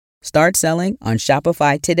Start selling on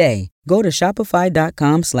Shopify today. Go to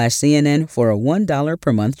shopify.com/CNN for a $1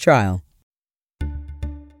 per month trial.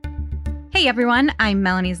 Hey everyone, I'm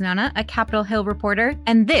Melanie Zanona, a Capitol Hill reporter,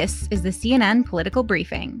 and this is the CNN Political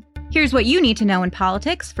Briefing. Here's what you need to know in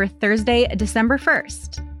politics for Thursday, December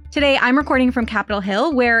 1st. Today, I'm recording from Capitol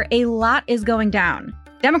Hill, where a lot is going down.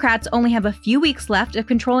 Democrats only have a few weeks left of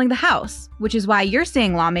controlling the House, which is why you're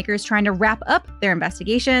seeing lawmakers trying to wrap up their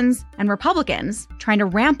investigations and Republicans trying to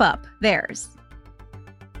ramp up theirs.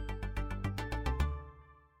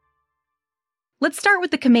 Let's start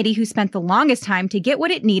with the committee who spent the longest time to get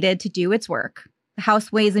what it needed to do its work. The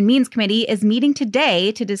House Ways and Means Committee is meeting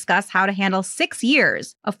today to discuss how to handle 6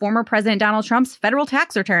 years of former President Donald Trump's federal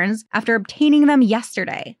tax returns after obtaining them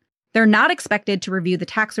yesterday. They're not expected to review the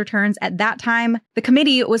tax returns at that time. The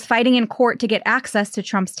committee was fighting in court to get access to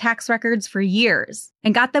Trump's tax records for years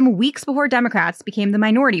and got them weeks before Democrats became the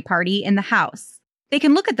minority party in the House. They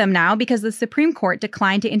can look at them now because the Supreme Court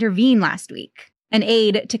declined to intervene last week. An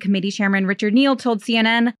aide to committee chairman Richard Neal told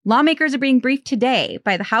CNN, lawmakers are being briefed today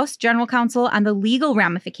by the House General Counsel on the legal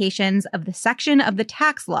ramifications of the section of the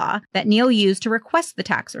tax law that Neal used to request the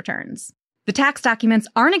tax returns. The tax documents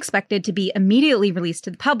aren't expected to be immediately released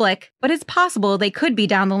to the public, but it's possible they could be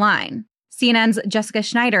down the line. CNN's Jessica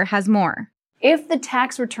Schneider has more. If the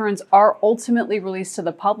tax returns are ultimately released to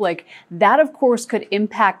the public, that of course could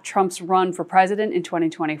impact Trump's run for president in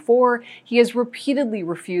 2024. He has repeatedly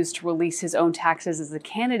refused to release his own taxes as a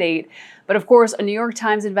candidate. But of course, a New York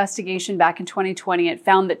Times investigation back in 2020, it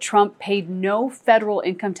found that Trump paid no federal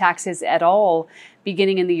income taxes at all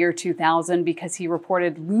beginning in the year 2000 because he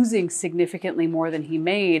reported losing significantly more than he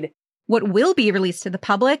made. What will be released to the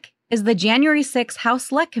public is the January 6 House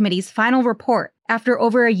Select Committee's final report after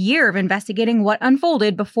over a year of investigating what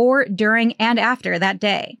unfolded before, during, and after that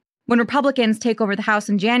day. When Republicans take over the House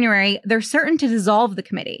in January, they're certain to dissolve the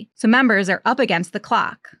committee, so members are up against the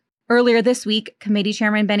clock. Earlier this week, committee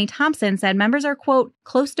chairman Benny Thompson said members are, quote,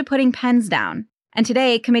 close to putting pens down. And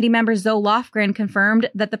today, committee member Zoe Lofgren confirmed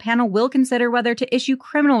that the panel will consider whether to issue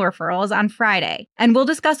criminal referrals on Friday, and will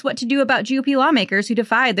discuss what to do about GOP lawmakers who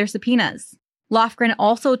defied their subpoenas. Lofgren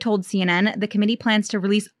also told CNN the committee plans to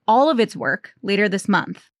release all of its work later this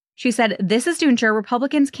month. She said this is to ensure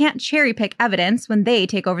Republicans can't cherry-pick evidence when they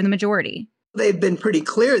take over the majority. They've been pretty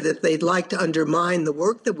clear that they'd like to undermine the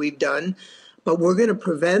work that we've done, but we're going to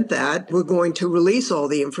prevent that. We're going to release all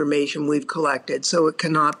the information we've collected so it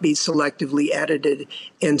cannot be selectively edited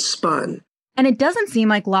and spun. And it doesn't seem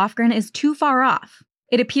like Lofgren is too far off.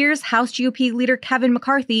 It appears House GOP leader Kevin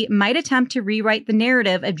McCarthy might attempt to rewrite the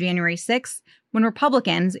narrative of January 6th when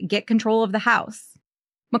Republicans get control of the House.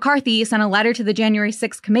 McCarthy sent a letter to the January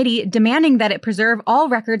 6th committee demanding that it preserve all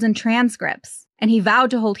records and transcripts, and he vowed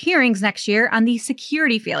to hold hearings next year on the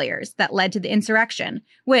security failures that led to the insurrection,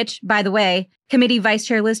 which, by the way, Committee Vice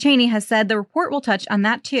Chair Liz Cheney has said the report will touch on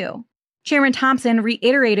that too. Chairman Thompson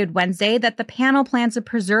reiterated Wednesday that the panel plans to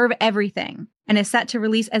preserve everything and is set to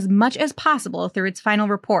release as much as possible through its final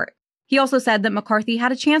report. He also said that McCarthy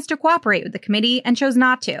had a chance to cooperate with the committee and chose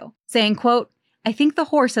not to, saying, quote, I think the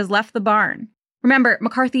horse has left the barn. Remember,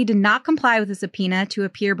 McCarthy did not comply with a subpoena to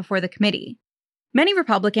appear before the committee. Many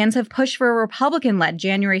Republicans have pushed for a Republican-led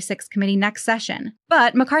January 6th committee next session,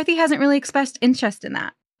 but McCarthy hasn't really expressed interest in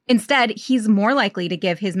that. Instead, he's more likely to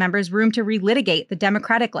give his members room to relitigate the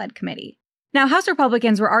Democratic-led committee. Now, House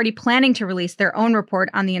Republicans were already planning to release their own report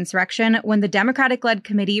on the insurrection when the Democratic-led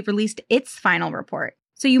committee released its final report.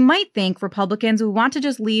 So you might think Republicans would want to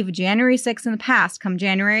just leave January 6th in the past come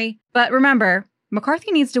January. But remember,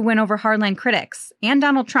 McCarthy needs to win over hardline critics and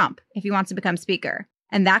Donald Trump if he wants to become Speaker.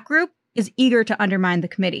 And that group is eager to undermine the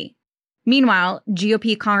committee. Meanwhile,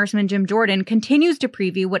 GOP Congressman Jim Jordan continues to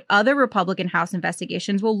preview what other Republican House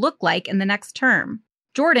investigations will look like in the next term.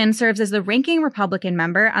 Jordan serves as the ranking Republican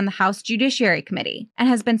member on the House Judiciary Committee and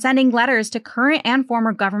has been sending letters to current and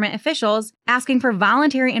former government officials asking for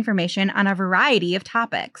voluntary information on a variety of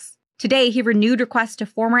topics. Today, he renewed requests to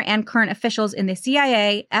former and current officials in the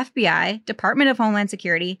CIA, FBI, Department of Homeland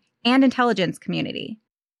Security, and intelligence community.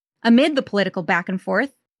 Amid the political back and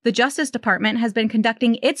forth, the Justice Department has been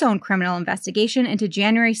conducting its own criminal investigation into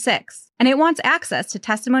January 6th, and it wants access to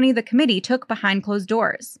testimony the committee took behind closed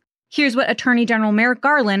doors. Here's what Attorney General Merrick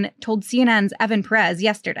Garland told CNN's Evan Perez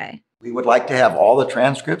yesterday. We would like to have all the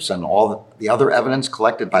transcripts and all the other evidence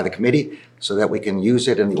collected by the committee so that we can use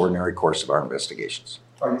it in the ordinary course of our investigations.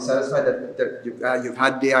 Are you satisfied that you've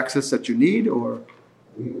had the access that you need, or?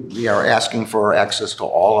 We are asking for access to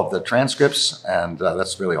all of the transcripts, and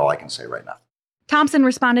that's really all I can say right now. Thompson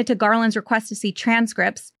responded to Garland's request to see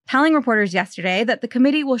transcripts, telling reporters yesterday that the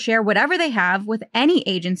committee will share whatever they have with any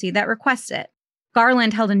agency that requests it.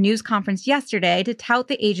 Garland held a news conference yesterday to tout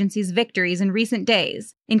the agency's victories in recent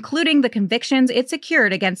days, including the convictions it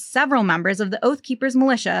secured against several members of the Oath Keepers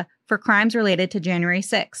militia for crimes related to January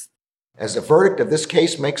 6th. As the verdict of this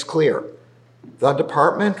case makes clear, the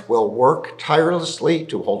department will work tirelessly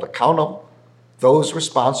to hold accountable those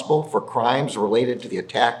responsible for crimes related to the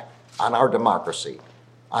attack on our democracy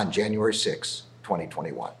on January 6,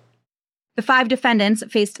 2021. The 5 defendants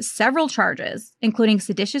faced several charges, including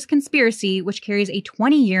seditious conspiracy, which carries a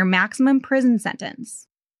 20-year maximum prison sentence.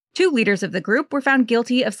 2 leaders of the group were found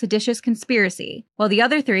guilty of seditious conspiracy, while the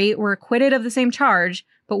other 3 were acquitted of the same charge,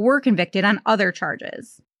 but were convicted on other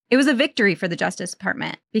charges. It was a victory for the Justice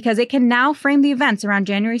Department, because it can now frame the events around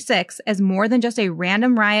January 6 as more than just a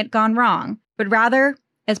random riot gone wrong, but rather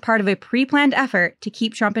as part of a pre-planned effort to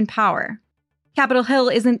keep Trump in power. Capitol Hill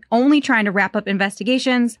isn't only trying to wrap up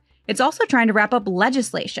investigations, it's also trying to wrap up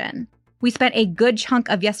legislation. We spent a good chunk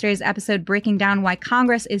of yesterday's episode breaking down why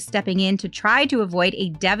Congress is stepping in to try to avoid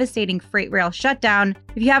a devastating freight rail shutdown.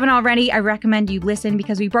 If you haven't already, I recommend you listen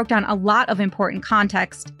because we broke down a lot of important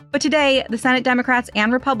context. But today, the Senate Democrats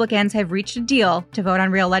and Republicans have reached a deal to vote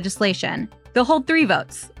on real legislation. They'll hold 3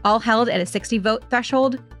 votes, all held at a 60-vote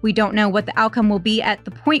threshold. We don't know what the outcome will be at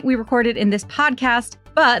the point we recorded in this podcast,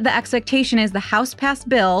 but the expectation is the House-passed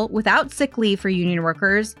bill, without sick leave for union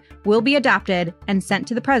workers, will be adopted and sent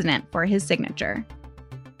to the president for his signature.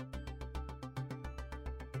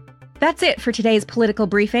 That's it for today's political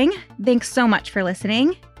briefing. Thanks so much for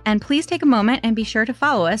listening. And please take a moment and be sure to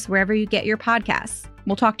follow us wherever you get your podcasts.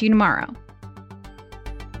 We'll talk to you tomorrow.